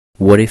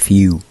What if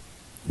you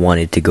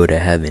wanted to go to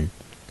heaven,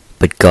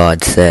 but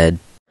God said,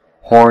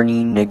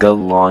 Horny nigga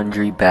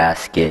laundry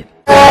basket.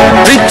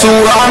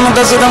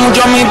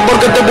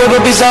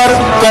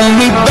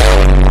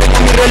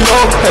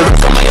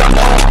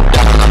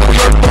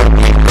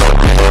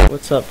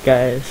 What's up,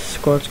 guys?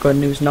 Squad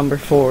news number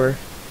 4.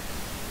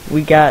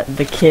 We got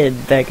the kid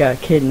that got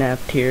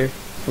kidnapped here.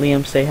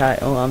 Liam, say hi.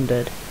 Oh, I'm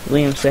dead.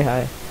 Liam, say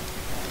hi.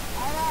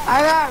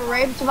 I got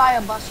raped by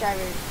a bus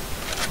driver.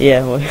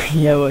 Yeah, what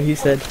he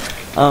said.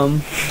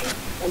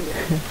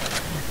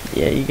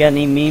 Yeah, you got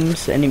any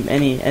memes?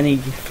 Any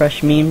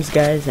fresh memes,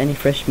 guys? Any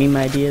fresh meme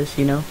ideas,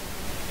 you know?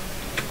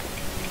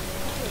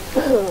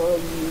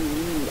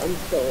 I'm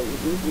selling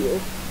G Fuel.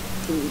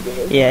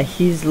 Yeah,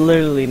 he's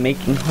literally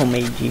making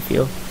homemade G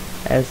Fuel.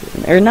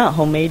 Or not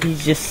homemade,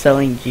 he's just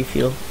selling G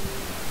Fuel.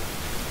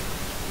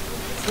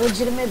 It's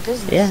legitimate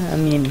business. Yeah, I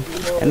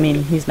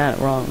mean, he's not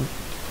wrong.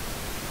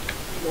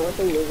 No, it's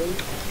illegal.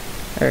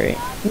 Alright.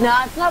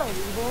 Nah, it's not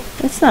illegal.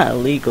 It's not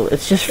illegal,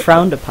 it's just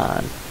frowned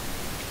upon.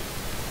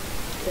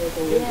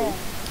 Yeah.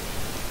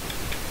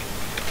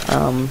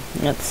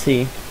 Let's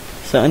see.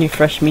 So, any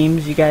fresh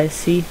memes you guys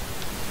see?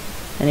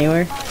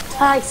 Anywhere?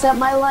 I accept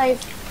my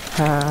life.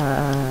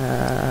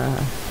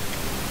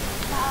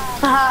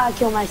 I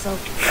kill myself.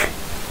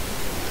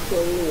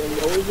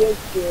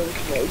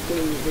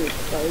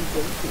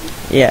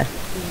 Yeah.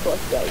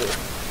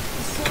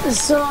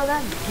 So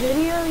that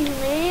video you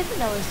made,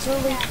 that was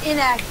totally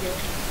inaccurate.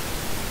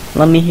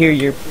 Let me hear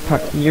your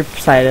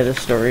side of the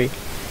story.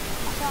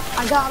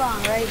 I got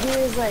on, right? He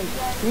was like,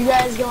 you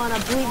guys go on a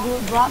bleep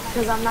bloop block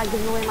because I'm not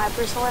giving away my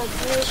personal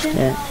information.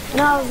 Yeah.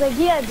 And I was like,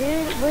 yeah,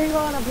 dude, we're going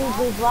on a bleep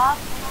bloop block.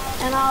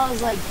 And I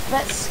was like,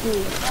 let's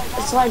ski.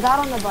 So I got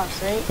on the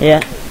bus, right?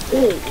 Yeah.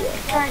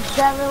 Our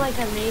driver, like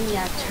a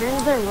maniac,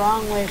 turns the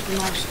wrong way from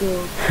our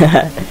school.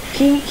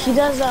 he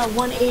does a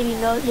 180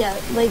 note. Yeah,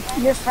 like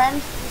your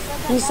friend,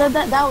 he said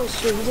that was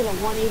true. He did a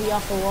 180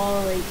 off the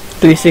wall, like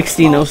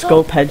 360 no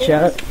scope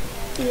headshot.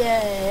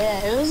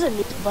 Yeah. It was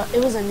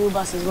a new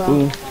bus as well.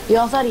 Ooh. We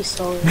all thought he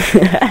stole it.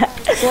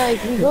 So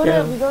like we go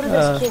to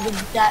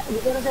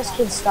this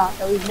kid's stop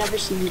that we've never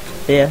seen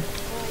before. Yeah.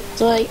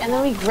 So like, and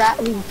then we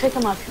pick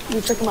him up.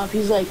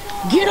 He's like,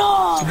 get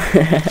off!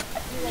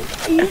 Like,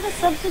 are you the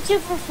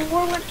substitute for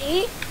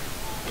 418?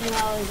 And I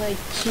was like,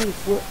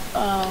 Chief,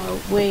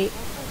 wait,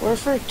 we're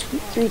for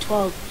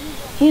 312.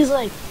 He's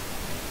like,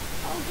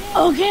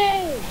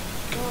 okay.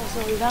 So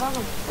we got on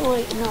the. Oh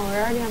wait, no,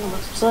 we're already on the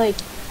bus. So like,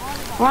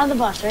 we're on the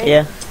bus, right?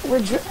 Yeah.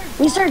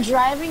 We start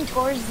driving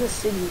towards the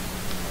city.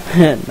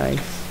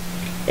 Nice.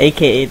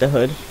 AKA the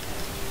hood.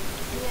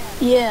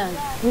 Yeah,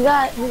 we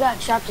got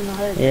trapped in the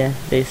hood. Yeah,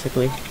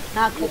 basically.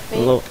 Not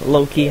clickbait.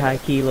 Low key, high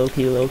key, low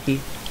key, low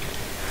key.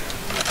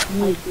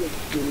 I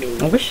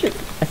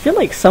feel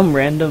like some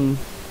random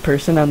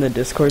person on the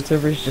Discord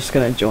server is just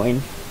gonna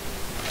join.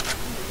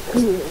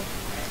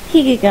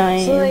 Hey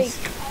guys. So like,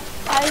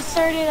 I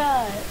started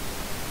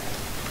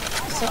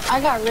so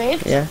I got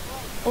raped. Yeah.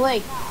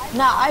 Like,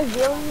 nah, I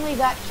willingly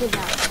got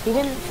kidnapped. He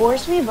didn't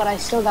force me, but I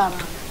still got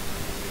on.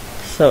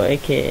 So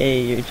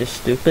AKA you're just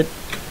stupid.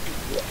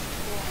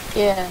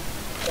 Yeah.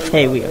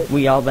 Hey,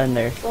 we all been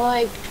there. So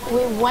like,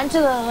 we went to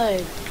the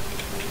hood.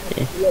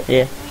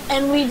 Yeah.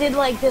 And we did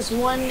like this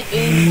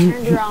 180,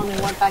 turned around and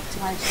went back to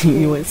my school.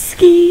 You went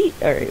ski.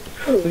 All right,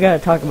 we gotta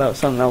talk about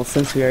something else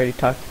since we already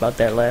talked about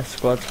that last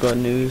squad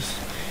news.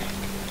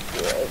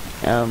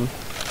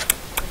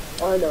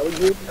 Oh no,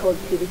 use code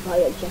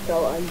PewDiePie and check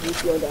out on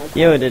GPO.com.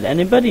 Yo, did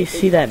anybody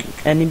see that?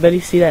 Anybody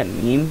see that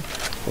meme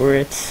where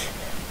it's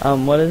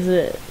what is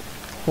it?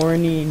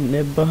 Horny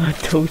nibba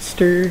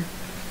toaster,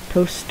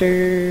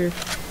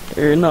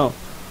 or no,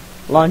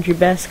 laundry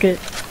basket.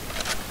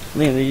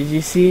 Liam, did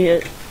you see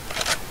it?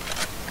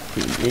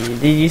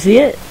 Did you see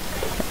it?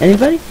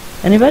 Anybody?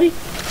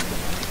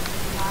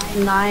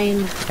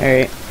 9.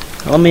 Alright,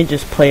 let me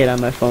just play it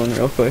on my phone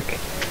real quick.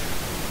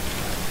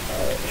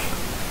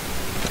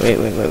 Wait.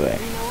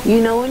 You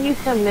know when you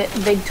commit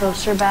big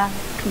toaster back,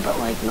 but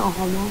like no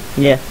homo?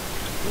 Yeah.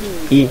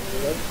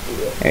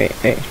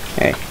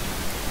 Alright.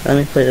 Let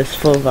me play this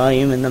full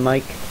volume in the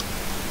mic.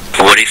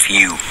 What if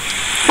you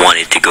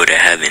wanted to go to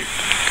heaven,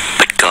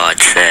 but God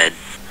said,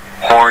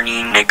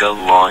 Horny nigga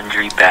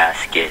laundry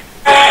basket.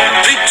 Oh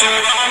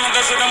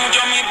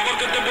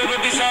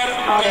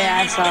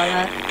yeah, I saw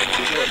that.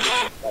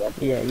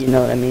 Yeah, you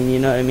know what I mean.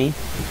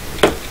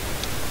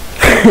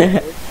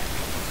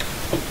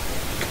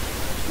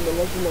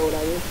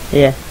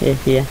 Yeah.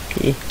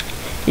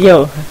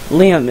 Yo,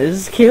 Liam,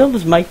 is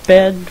Caleb's mic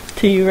bad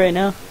to you right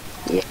now?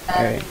 Yeah,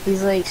 Alright.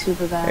 He's like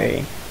super bad.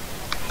 Alright.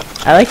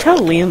 I like how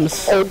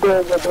Liam's... I'm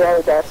doing it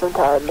really bad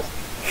sometimes.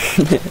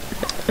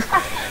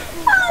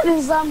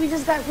 This zombie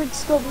just got quick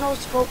scope, no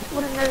scope.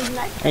 What a nerd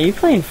night. Are you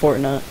playing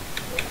Fortnite?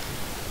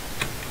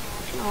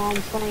 No,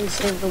 I'm playing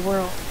Save the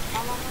World.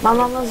 My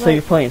mom was So like,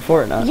 you're playing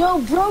Fortnite? yo,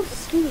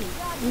 broski,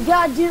 you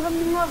gotta do them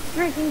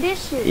freaking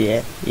dishes.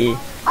 Yeah.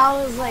 I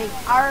was like,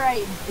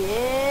 alright,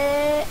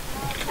 bitch.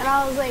 And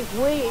I was like,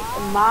 wait,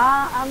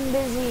 ma, I'm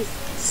busy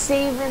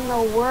saving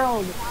the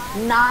world.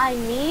 Nah, I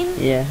mean,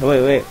 Yeah,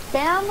 wait.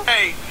 fam.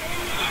 Hey,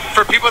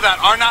 for people that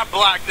are not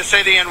black to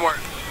say the N-word.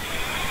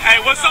 Hey,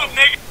 what's up,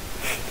 nigga?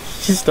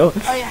 It's just a, Oh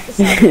yeah,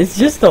 it's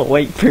just a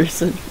white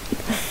person.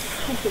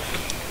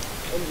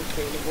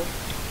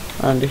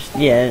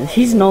 Yeah,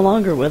 he's no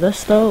longer with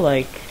us though,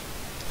 like,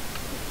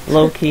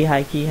 low key,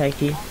 high key.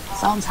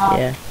 sounds hot.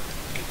 Yeah.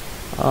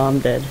 Oh, I'm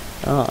dead.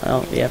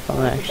 Oh, yep,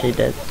 I'm actually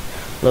dead.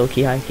 Low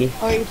key, high key.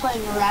 Or are you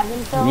playing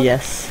Ravenfield?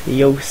 Yes,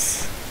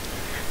 Yos.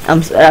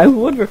 I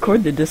would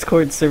record the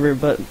Discord server,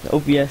 but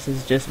OBS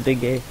is just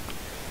big A.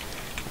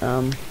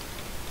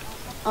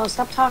 Oh,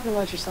 stop talking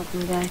about yourself,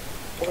 my guy.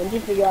 When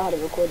you figure out how to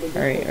record the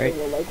Alright.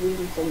 like we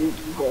can send you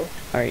people.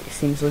 Alright,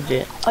 seems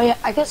legit. Oh yeah,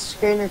 I can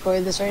screen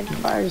record this right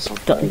now. Or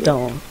something.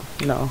 Don't.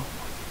 No.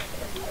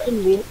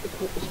 Can we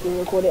screen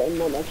record it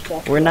and then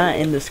extract? We're not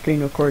in the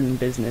screen recording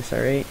business,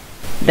 alright?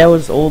 That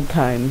was old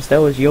times. That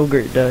was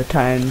yogurt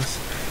times.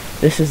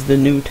 This is the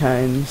new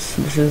times.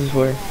 This is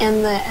where.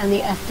 And the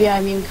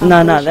FBI meme. No,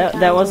 compilation that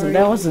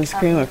times wasn't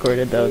screen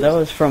recorded though. That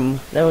was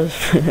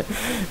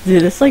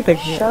dude. It's like the.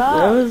 Shut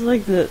up.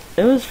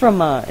 It was from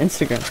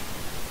Instagram.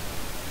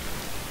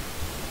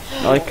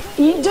 Like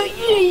You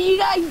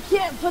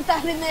can't put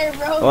that in there,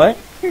 bro. what?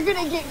 You're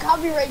gonna get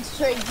copyright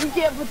strikes. You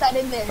can't put that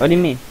in there. What do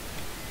you mean?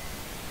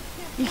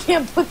 You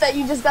can't put that.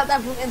 You just got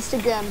that from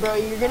Instagram, bro.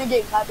 You're gonna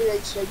get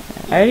copyright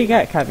strikes. I already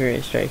got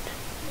copyright strike.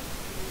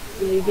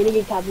 You're gonna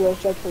get copyright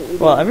struck from either.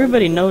 Well,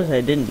 everybody knows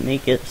I didn't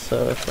make it,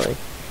 so it's like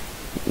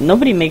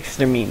nobody makes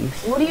their memes.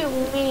 What do you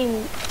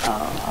mean?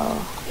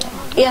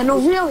 Yeah, no,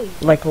 really.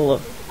 Like,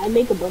 look. I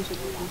make a bunch of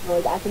things.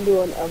 Like I can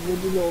do an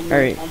original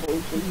Alright.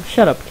 compilation.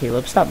 Shut up,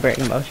 Caleb. Stop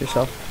bragging about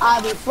yourself.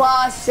 I be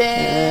flossing.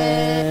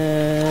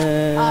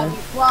 I Uh, be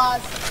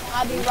floss.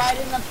 I be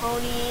riding the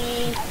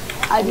pony.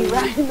 I be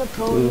riding the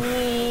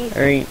pony.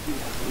 Alright.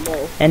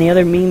 No. Any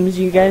other memes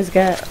you guys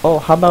got? Oh,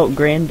 how about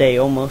Grande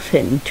almost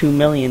hitting 2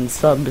 million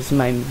subs?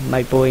 My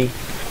boy.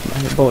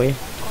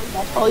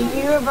 Oh,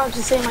 you were about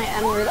to say my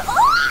N-word.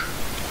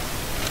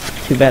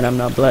 Too bad I'm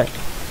not black.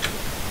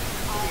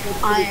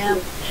 I am.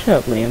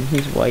 Shut up, Liam.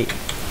 He's white.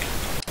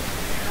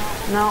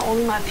 No,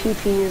 only my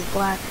PP is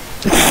black.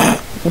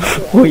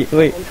 wait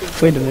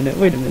a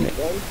minute.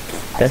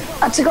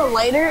 I took a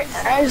lighter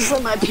and I just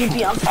lit my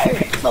PP on fire.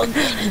 It felt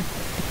good.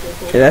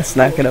 Yeah, that's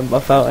not gonna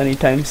buff out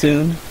anytime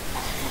soon.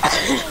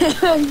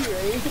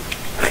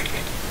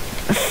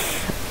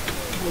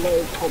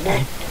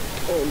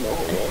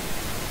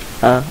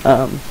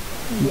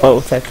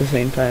 Both at the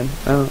same time.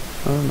 I don't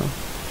know.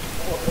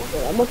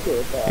 I'm okay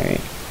with that.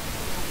 Alright.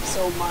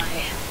 So my.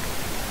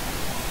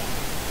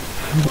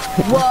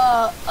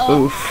 Whoa.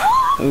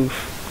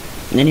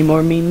 Oof. Any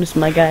more memes,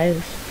 my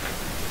guys?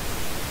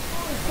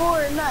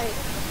 Fortnite.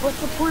 What's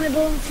the point of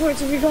going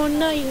forts if you're going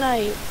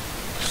night?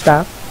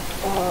 Stop.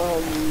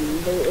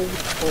 There is a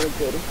point of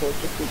good for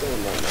just to go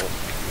in that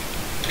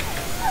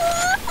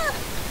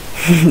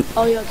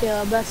Oh, yeah,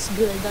 okay, that's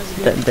good. That's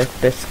good.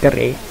 That's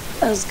great.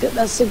 That's good.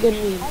 That's a good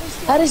meme.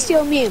 How to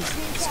steal memes?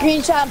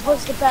 Screenshot and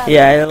post the pattern.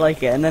 Yeah, I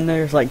like it. And then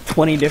there's like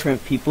 20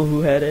 different people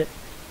who had it.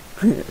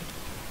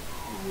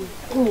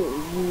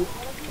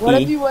 What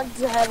if you went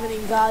to heaven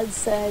and God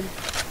said,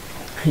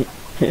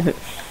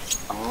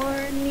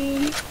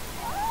 Horny?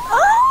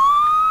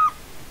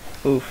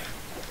 Oof.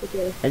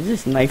 I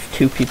just knifed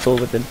 2 people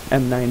with an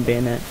M9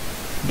 bayonet.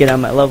 Get on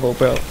my level,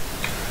 bro.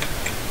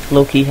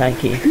 Low key, high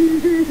key.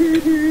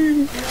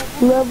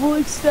 Level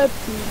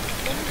accepted.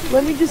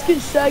 Let me just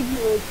get shaggy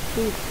real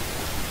quick.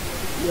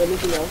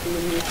 Anything else in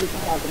the news we can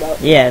talk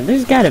about? Yeah,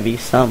 there's gotta be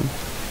some.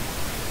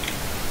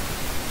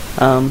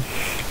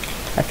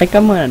 I think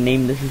I'm gonna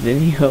name this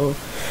video.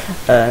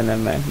 Never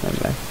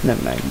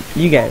mind.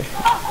 You guys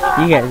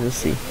will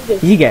see.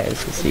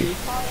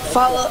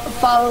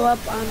 Follow up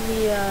on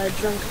the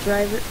drunk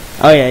driver.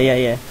 Oh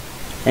yeah.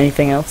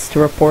 Anything else to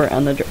report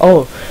on the?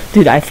 Oh,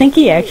 dude, I think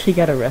he actually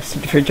got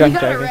arrested for drunk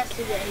driving.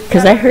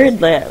 Because I heard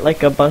that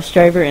like a bus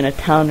driver in a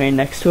town right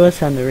next to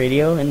us on the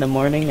radio in the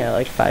morning at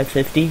like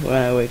 5:50 when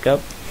I wake up.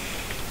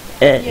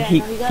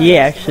 He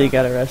actually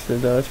got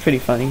arrested though. It's pretty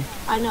funny.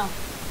 I know.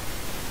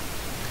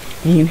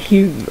 He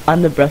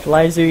on the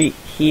breathalyzer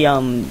he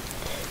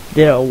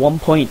did a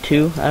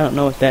 1.2. I don't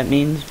know what that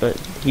means, but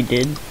he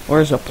did.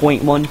 Or is a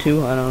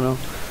 0.12? I don't know.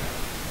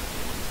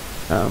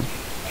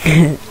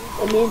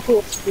 It means he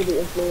was really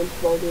influenced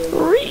while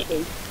doing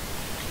things.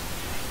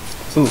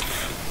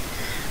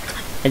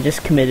 Oof. I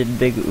just committed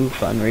big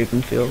oof on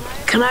Ravenfield.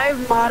 Can I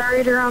have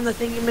moderator on the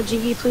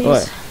thingy-majiggy, please?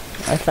 What?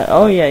 I thought.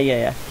 Oh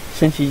yeah.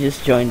 Since you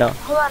just joined up.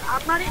 Hold on,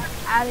 I'm not even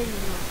adding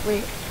you.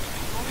 Wait.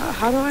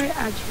 How do I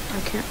add you?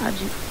 I can't add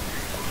you.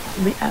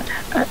 Let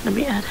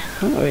me add.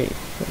 Oh wait.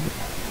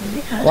 Let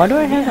me add. Why do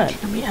I have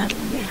that? Let me add.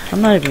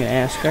 I'm not even gonna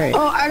ask. Alright.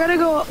 Oh, I gotta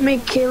go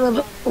make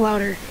Caleb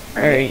louder.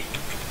 Alright.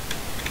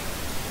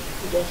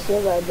 Just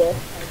sit right there.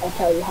 I'll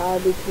tell you how I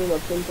became a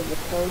prince of the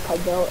town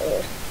called Bel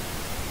Air.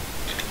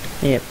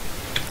 Yep.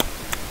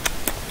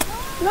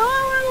 No,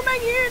 I wanna go back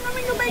here. Let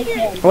me go back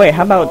here. Wait,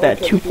 how about that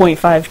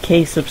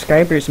 2.5k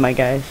subscribers, my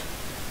guys?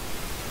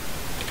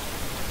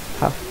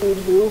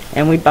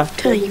 And we about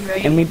to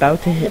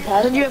hit.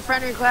 Send you a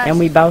friend request. And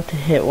we about to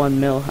hit 1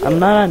 mil. I'm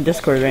not on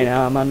Discord right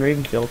now. I'm on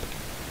Ravenfield.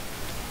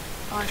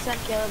 Oh, I sent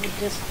Caleb a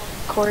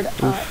Discord.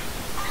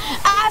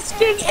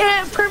 Asking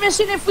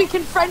permission if we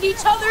can friend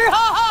each other.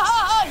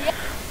 Yeah.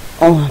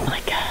 Oh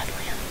my God,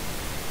 Liam.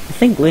 I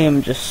think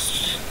Liam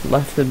just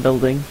left the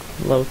building,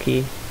 low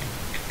key.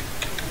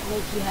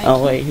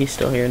 Oh wait, he's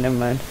still here. Never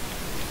mind.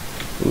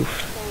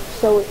 Oof.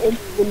 So in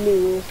the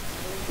news,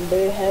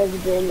 there has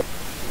been.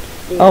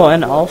 Oh,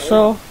 and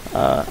also,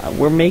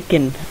 I'm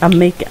making a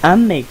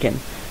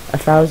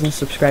 1,000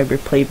 subscriber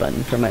play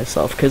button for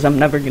myself because I'm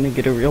never gonna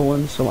get a real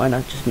one. So why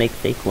not just make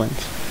fake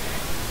ones?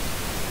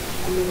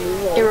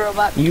 Hey,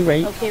 robot. You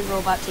right? Okay,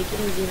 robot. Take it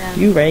easy, man.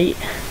 You right?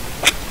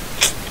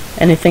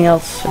 Anything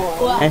else?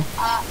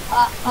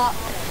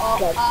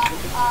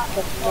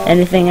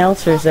 Anything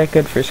else, or is that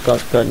good for Skull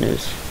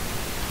news?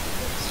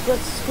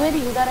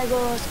 Squiddy, we gotta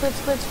go squid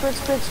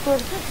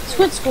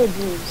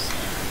news.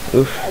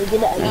 Oof.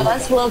 No,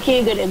 that's low-key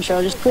a good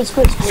intro. Just squid.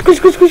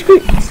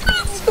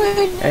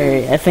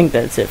 Alright, I think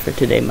that's it for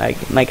today, my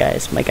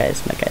guys. We gotta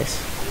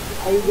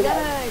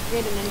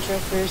create an intro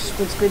for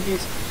squid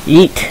news.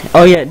 Yeet.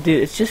 Oh yeah,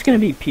 dude, it's just gonna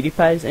be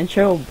PewDiePie's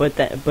intro, but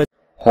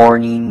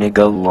Horny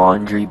nigga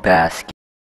laundry basket.